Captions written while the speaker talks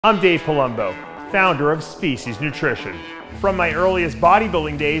I'm Dave Palumbo, founder of Species Nutrition. From my earliest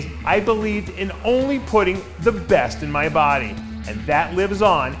bodybuilding days, I believed in only putting the best in my body. And that lives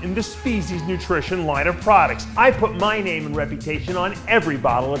on in the Species Nutrition line of products. I put my name and reputation on every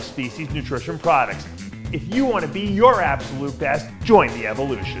bottle of Species Nutrition products. If you want to be your absolute best, join the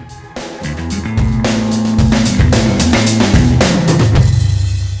evolution.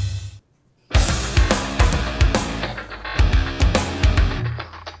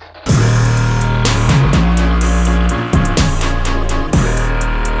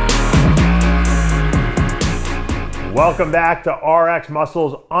 Welcome back to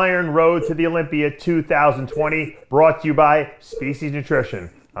RXMuscle's Iron Road to the Olympia 2020, brought to you by Species Nutrition.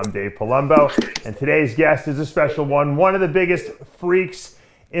 I'm Dave Palumbo, and today's guest is a special one of the biggest freaks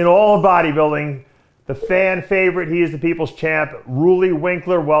in all of bodybuilding, the fan favorite. He is the people's champ, Roelly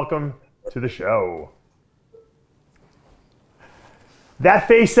Winklaar. Welcome to the show. That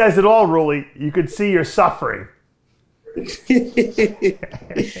face says it all, Roelly. You could see you're suffering.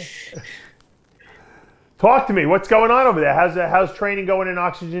 Talk to me. What's going on over there? How's training going in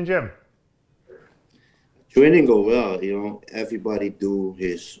Oxygen Gym? Training go well. You know, everybody do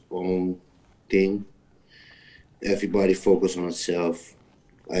his own thing. Everybody focus on itself.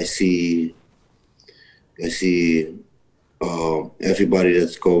 I see everybody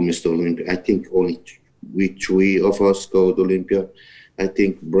that's go Mr. Olympia. I think only we three of us go to Olympia. I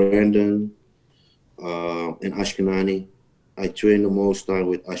think Brandon and Ashkenani. I train the most time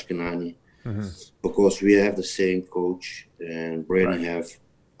with Ashkenani. Mm-hmm. Because we have the same coach, and Brandon have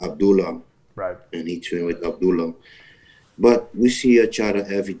Abdullah, right? And he trained with Abdullah. But we see each other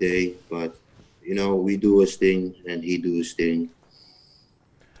every day. But you know, we do his thing, and he do his thing,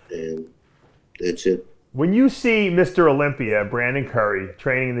 and that's it. When you see Mr. Olympia, Brandon Curry,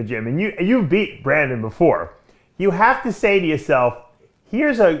 training in the gym, and you've beat Brandon before, you have to say to yourself,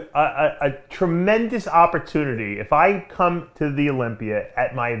 here's a tremendous opportunity. If I come to the Olympia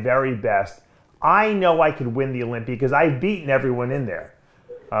at my very best, I know I could win the Olympia because I've beaten everyone in there,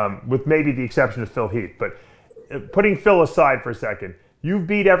 with maybe the exception of Phil Heath. But putting Phil aside for a second, you've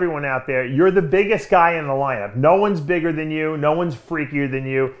beat everyone out there. You're the biggest guy in the lineup. No one's bigger than you. No one's freakier than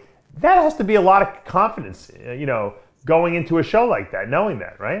you. That has to be a lot of confidence, you know, going into a show like that, knowing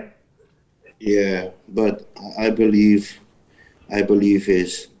that, right? Yeah, but I believe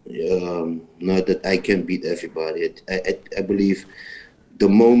is not that I can beat everybody. I believe the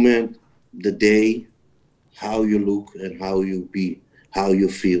moment, the day, how you look and how you be, how you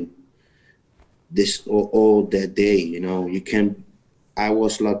feel. This all that day, you know, you can. I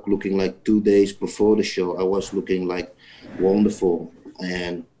was like looking like 2 days before the show. I was looking like wonderful,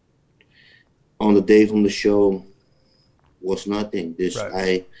 and on the day from the show was nothing. This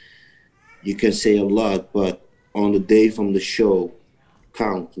right. You can say a lot, but on the day from the show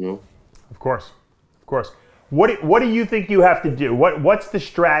count, you know? Of course, of course. What do you think you have to do? What's the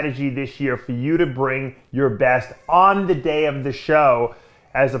strategy this year for you to bring your best on the day of the show,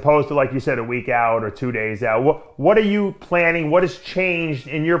 as opposed to, like you said, a week out or 2 days out? What are you planning? What has changed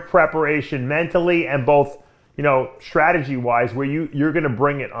in your preparation mentally and both, you know, strategy-wise, where you're going to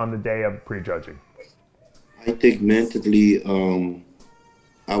bring it on the day of prejudging? I think mentally,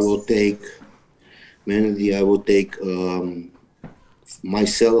 I will take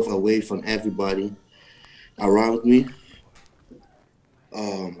myself away from everybody around me.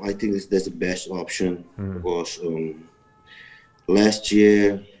 I think that's the best option because last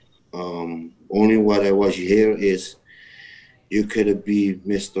year, only what I was here is you could be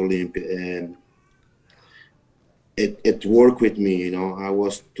Mr. Olympia, and it worked with me. You know, I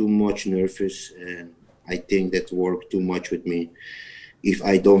was too much nervous, and I think that worked too much with me. If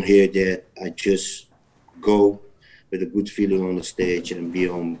I don't hear that, I just go with a good feeling on the stage and be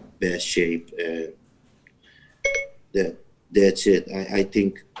on best shape. And that's it. I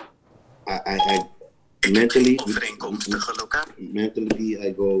think I mentally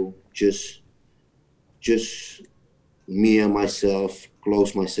I go just me and myself,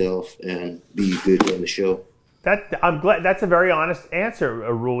 close myself, and be good on the show. I'm glad that's a very honest answer,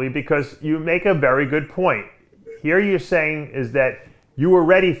 Roelly, because you make a very good point. Here you're saying is that you were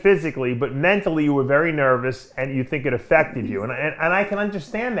ready physically, but mentally you were very nervous, and you think it affected you. And I can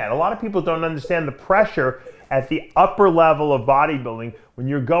understand that. A lot of people don't understand the pressure at the upper level of bodybuilding when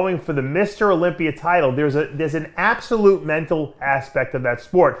you're going for the Mr. Olympia title. There's an absolute mental aspect of that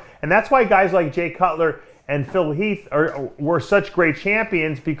sport, and that's why guys like Jay Cutler and Phil Heath were such great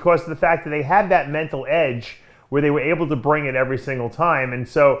champions, because of the fact that they had that mental edge where they were able to bring it every single time. And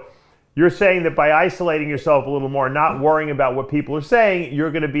so you're saying that by isolating yourself a little more, not worrying about what people are saying,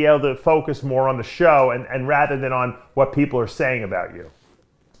 you're going to be able to focus more on the show and rather than on what people are saying about you.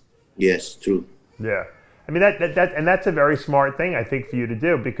 Yes, true. Yeah. I mean, and that's a very smart thing, I think, for you to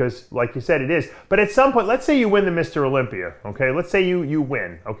do because, like you said, it is. But at some point, let's say you win the Mr. Olympia, okay? Let's say you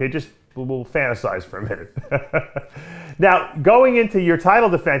win, okay? Just we'll fantasize for a minute. Now, going into your title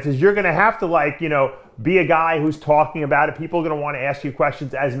defenses, you're going to have to, like, you know, be a guy who's talking about it. People are going to want to ask you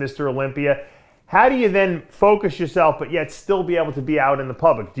questions as Mr. Olympia. How do you then focus yourself, but yet still be able to be out in the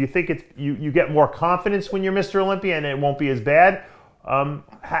public? Do you think it's you get more confidence when you're Mr. Olympia and it won't be as bad?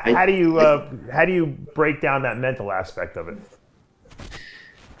 How do you break down that mental aspect of it?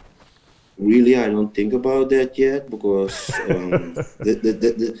 Really, I don't think about that yet because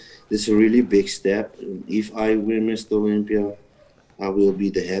this is a really big step. If I win Mr. Olympia, I will be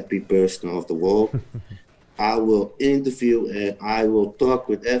the happy person of the world. I will interview and I will talk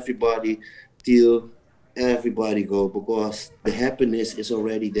with everybody till everybody go because the happiness is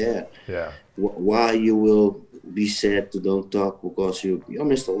already there. Yeah. Why you will be sad to don't talk because you're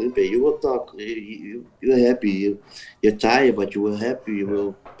Mr. Olympia. You will talk. You're happy. You're tired, but you will happy. You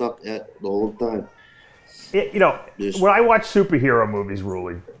will talk the whole time. You know, when I watch superhero movies,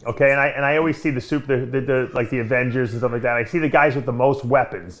 Roelly, okay, and I always see the like the Avengers and stuff like that. I see the guys with the most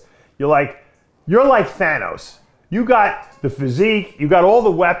weapons. You're like Thanos. You got the physique. You got all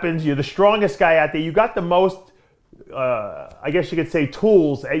the weapons. You're the strongest guy out there. You got the most, I guess you could say,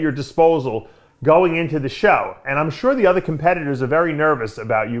 tools at your disposal going into the show. And I'm sure the other competitors are very nervous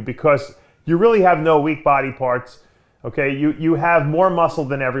about you because you really have no weak body parts. Okay, you have more muscle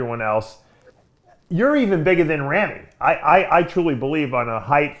than everyone else. You're even bigger than Ramy. I truly believe on a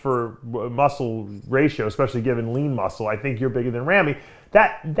height for muscle ratio, especially given lean muscle, I think you're bigger than Ramy.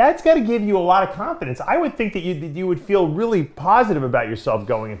 That's got to give you a lot of confidence. I would think that you would feel really positive about yourself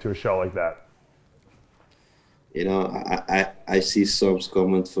going into a show like that. You know, I see some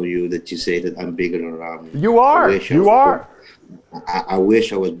comments for you that you say that I'm bigger than Ramy. You are. You are. I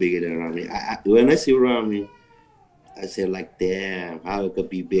wish I was bigger than Ramy. When I see Ramy, I say like, damn, how it could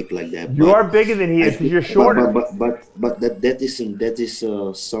be big like that. You are bigger than he is because you're shorter. But that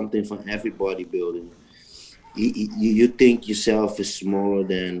is something for every bodybuilding. You think yourself is smaller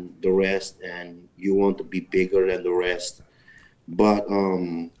than the rest, and you want to be bigger than the rest. But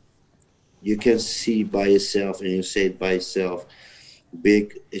you can see by yourself, and you say it by yourself,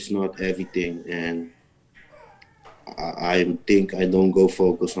 big is not everything. And I think I don't go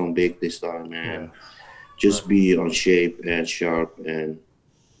focus on big this time, man. Yeah. Just be on shape and sharp, and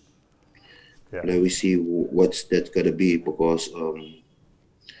let we see what's that gonna be because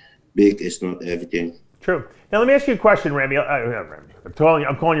big is not everything. True. Now let me ask you a question, Ramy. I'm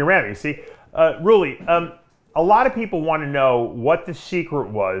calling you Ramy. See, Roelly, a lot of people want to know what the secret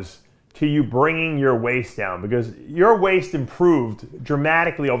was to you bringing your waist down because your waist improved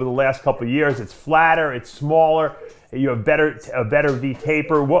dramatically over the last couple of years. It's flatter, it's smaller. You have a better V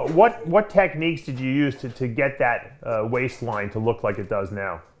taper. What techniques did you use to get that waistline to look like it does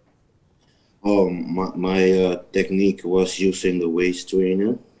now? Oh, my technique was using the waist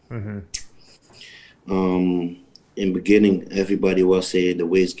trainer. Mm-hmm. In beginning, everybody was saying the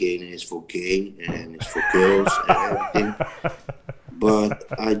waist gainer is for gay and it's for girls and everything. But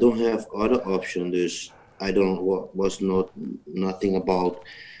I don't have other options. I was nothing about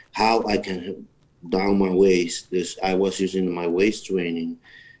how I can down my waist. I was using my waist training,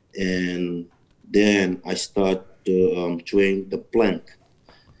 and then I start to train the plank.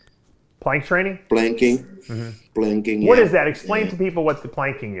 Plank training? Planking. Mm-hmm. Planking. What is that? Explain to people what the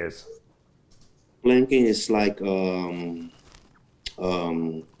planking is. Planking is like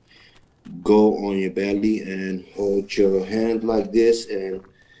go on your belly and hold your hand like this and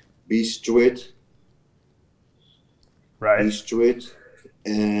be straight. Right. Be straight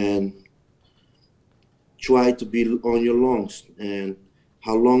and try to be on your lungs. And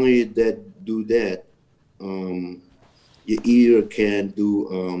how long you do that? You either can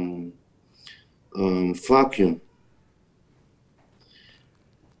do vacuum.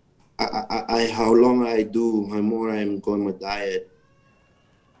 How long I do, how more I'm going my diet,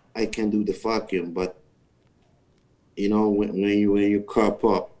 I can do the vacuum. But you know, when you carb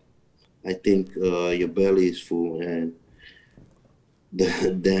up, I think your belly is full, and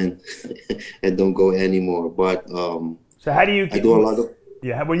then it don't go anymore. But so how do you? I do a lot of.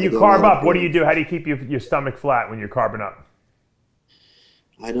 Yeah, when you carb up, what do you do? How do you keep your stomach flat when you're carbing up?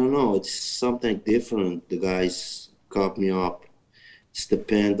 I don't know. It's something different. The guys carb me up. It's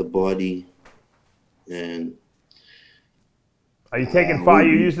depend the body, and are you taking are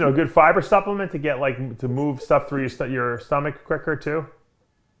you using a good fiber supplement to get to move stuff through your stomach quicker too?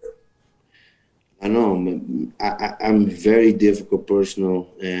 I know. I'm a very difficult person,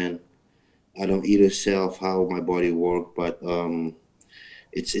 and I don't either self how my body work, but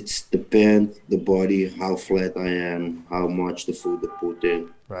it's depend the body, how flat I am, how much the food I put in.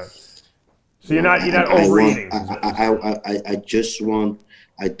 Right. So you're not overeating. I just want.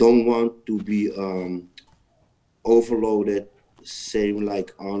 I don't want to be overloaded. Same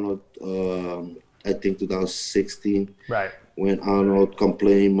like Arnold. I think 2016. Right. When Arnold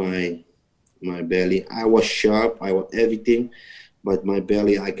complained my belly, I was sharp. I was everything, but my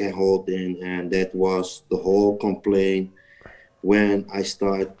belly I can hold in, and that was the whole complaint. When I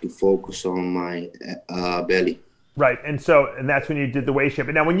started to focus on my belly. Right, and that's when you did the waist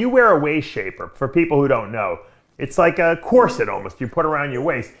shaper. Now, when you wear a waist shaper, for people who don't know, it's like a corset almost you put around your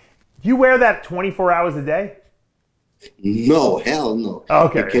waist. Do you wear that 24 hours a day? No, hell no.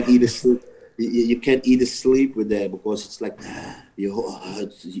 Okay. You can't either sleep. You can't either sleep with that because it's like you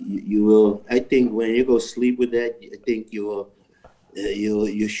will. I think when you go sleep with that, I think your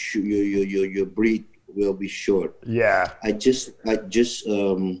breath will be short. Yeah. I just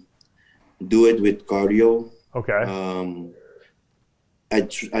do it with cardio. Okay. I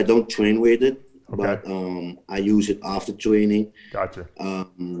don't train with it, okay. but I use it after training. Gotcha.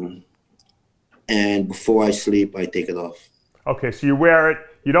 And before I sleep, I take it off. Okay, so you wear it.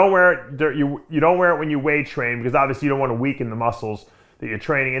 You don't wear it. You don't wear it when you weight train because obviously you don't want to weaken the muscles that you're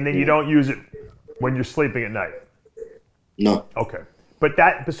training, and then you don't use it when you're sleeping at night. No. Okay.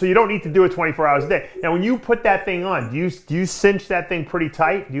 So you don't need to do it 24 hours a day. Now, when you put that thing on, do you cinch that thing pretty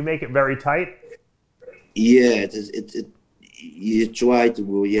tight? Do you make it very tight? Yeah, you try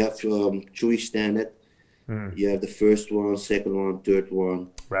to. You have three standard. You have the first one, second one, third one.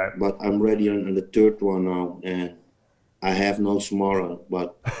 Right. But I'm ready on the third one now, and I have no smaller.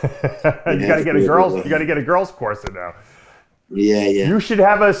 But you got to get a girls. You got to get a girls corset now. Yeah. You should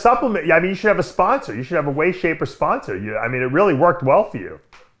have a supplement. I mean, you should have a sponsor. You should have a waist shaper sponsor. I mean, it really worked well for you.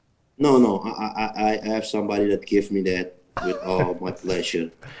 No. I have somebody that gives me that with all my pleasure.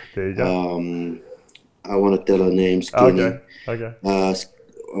 There you go. I want to tell her name, Skinny. Okay.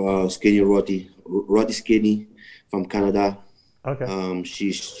 Skinny Roddy Skinny from Canada. Okay.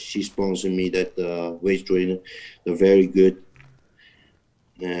 She sponsored me that waist trainer. They're very good,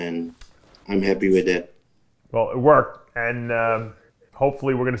 and I'm happy with that. Well, it worked, and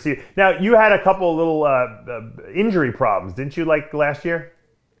hopefully we're going to see it. Now, you had a couple of little injury problems, didn't you, like last year?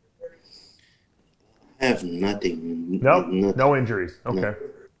 I have nothing. No injuries. Okay. No.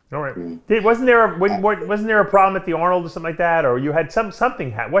 All right. Wasn't there a problem at the Arnold or something like that, or you had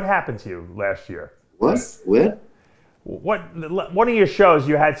something? What happened to you last year? What? Where? One of your shows,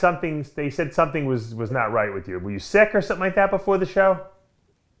 you had something. They said something was not right with you. Were you sick or something like that before the show?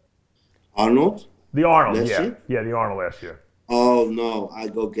 Arnold? The Arnold, last yeah, year? yeah, the Arnold last year. Oh no, I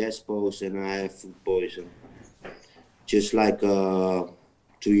go guest post and I have food poison. Just like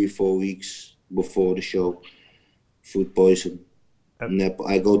 3-4 weeks before the show, food poison.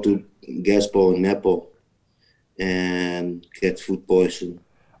 I go to Gaspo in Nepal and get food poison.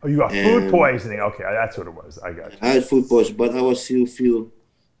 Oh, you got food poisoning. Okay, that's what it was. I got you. I had food poison, but I was feeling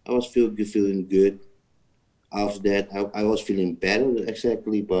good. After that, I was feeling better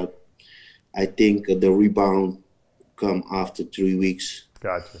exactly, but I think the rebound come after 3 weeks.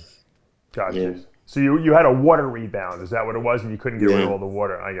 Gotcha. Yeah. So you had a water rebound. Is that what it was? And you couldn't get rid of all the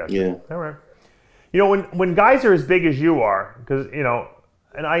water. I got you. Yeah. All right. You know, when guys are as big as you are, because, you know,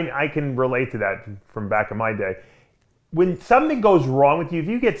 and I can relate to that from back in my day, when something goes wrong with you, if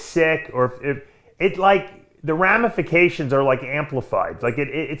you get sick or if it like the ramifications are like amplified. Like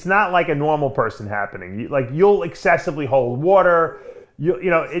it's not like a normal person happening. You'll excessively hold water. You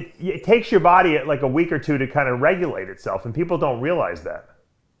know, it takes your body like a week or two to kind of regulate itself, and people don't realize that.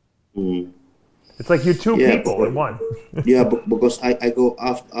 Mm. It's like you're two people in one. Yeah, because I go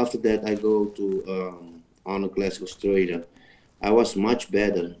after that, I go to Arnold Classic Australia. I was much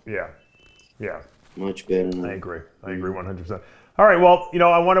better. Yeah. Much better now. I agree 100%. All right, well, you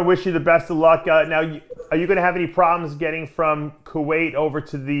know, I want to wish you the best of luck. Now, are you going to have any problems getting from Kuwait over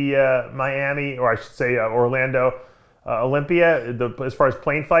to the Miami, or I should say Orlando, Olympia, as far as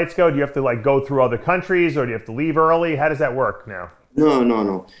plane flights go? Do you have to like go through other countries, or do you have to leave early? How does that work now?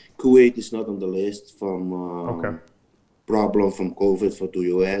 No. Kuwait is not on the list from problem from COVID for the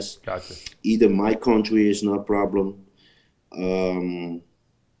US. Gotcha. Either my country is no problem. I'm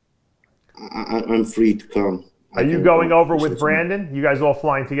free to come. Are you going over with Brandon? You guys all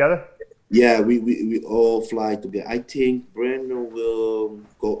flying together? Yeah, we all fly together. I think Brandon will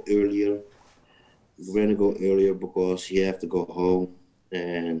go earlier. Brandon go earlier because he have to go home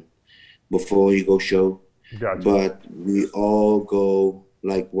and before he go show. Gotcha. But we all go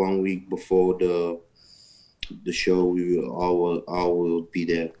like 1 week before the show. We will all will be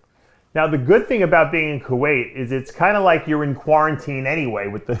there. Now, the good thing about being in Kuwait is it's kind of like you're in quarantine anyway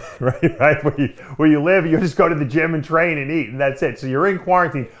with the, right? Where you live, you just go to the gym and train and eat, and that's it. So you're in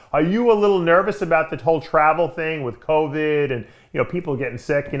quarantine. Are you a little nervous about the whole travel thing with COVID and, people getting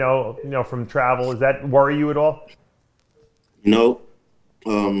sick, from travel? Does that worry you at all?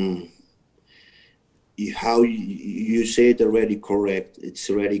 How you say it already correct. It's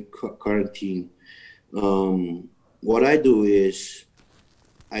already quarantine. What I do is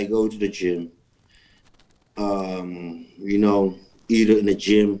I go to the gym, either in the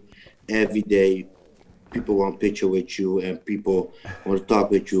gym every day. People want a picture with you and people want to talk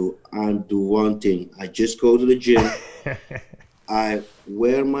with you. I do one thing. I just go to the gym. I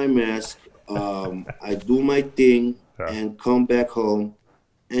wear my mask. I do my thing and come back home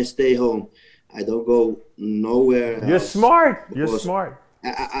and stay home. I don't go nowhere else. You're smart. You're smart.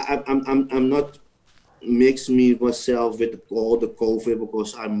 I'm not mix me myself with all the COVID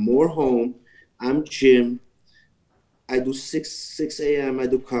because I'm more home. I'm gym. I do 6 a.m. I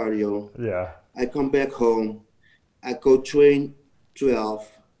do cardio. Yeah. I come back home. I go train 12.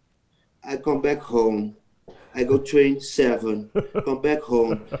 I come back home. I go train 7. Come back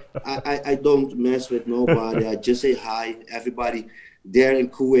home. I don't mess with nobody. I just say hi. Everybody there in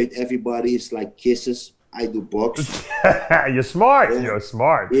Kuwait, everybody is like kisses. I do box. You're smart. Yeah. You're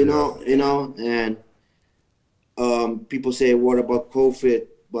smart. And people say, what about COVID?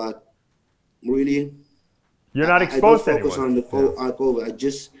 But really, you're not exposed to anyone. I don't focus on COVID. I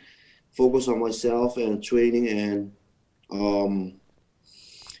just focus on myself and training. And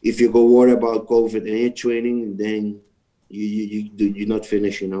if you go worry about COVID and you're training, then you're not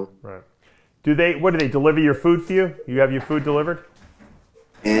finished, Right. What do they deliver your food for you? You have your food delivered?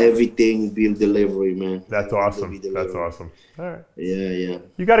 Everything bill delivery, man. That's awesome. That's awesome. All right. Yeah.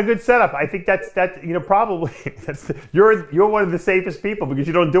 You got a good setup. I think that's probably you're one of the safest people because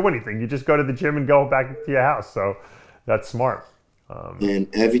you don't do anything. You just go to the gym and go back to your house. So that's smart. And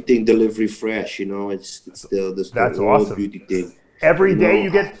everything delivery fresh. It's still that's the awesome. Beauty thing. Every day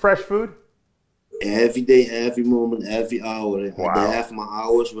you get fresh food. Every day, every moment, every hour. Wow. They have my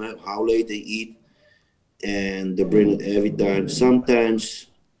hours, how late they eat, and they bring it every time. Sometimes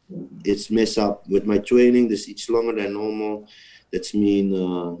it's mess up with my training. This eats longer than normal. That's mean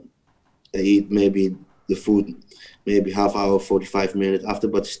I eat maybe the food maybe half hour, 45 minutes after,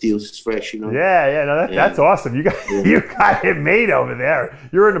 but still it's fresh, Yeah. No, that's awesome. You got it made over there.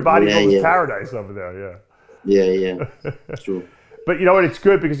 You're in the bodybuilder's paradise over there. Yeah. True. But you know what? It's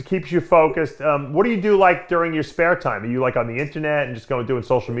good because it keeps you focused. What do you do like during your spare time? Are you like on the internet and just doing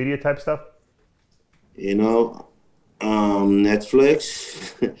social media type stuff?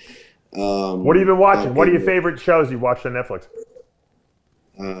 Netflix. What have you been watching? What are your favorite shows you watched on Netflix?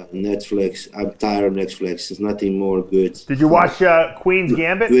 Netflix. I'm tired of Netflix. There's nothing more good. Did you watch Queen's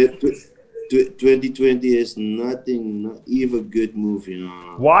Gambit? 2020 is not even good movie.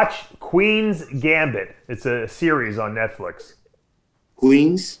 Watch Queen's Gambit. It's a series on Netflix.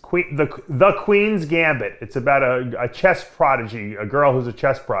 The Queen's Gambit. It's about a chess prodigy, a girl who's a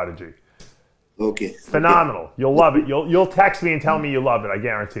chess prodigy. Okay. Phenomenal. Okay. You'll love it. You'll text me and tell me you love it. I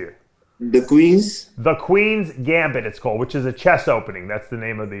guarantee you. The Queen's Gambit. It's called, which is a chess opening. That's the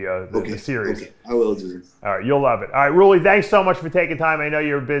name of the series. Okay, I will do this. All right, you'll love it. All right, Roelly, thanks so much for taking time. I know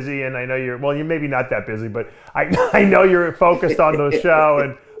you're busy, and I know you're maybe not that busy, but I know you're focused on the show,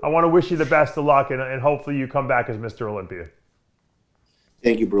 and I want to wish you the best of luck, and hopefully you come back as Mr. Olympia.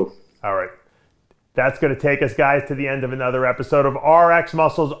 Thank you, bro. All right. That's going to take us, guys, to the end of another episode of RX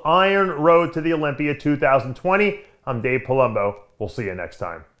Muscle's Iron Road to the Olympia 2020. I'm Dave Palumbo. We'll see you next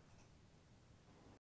time.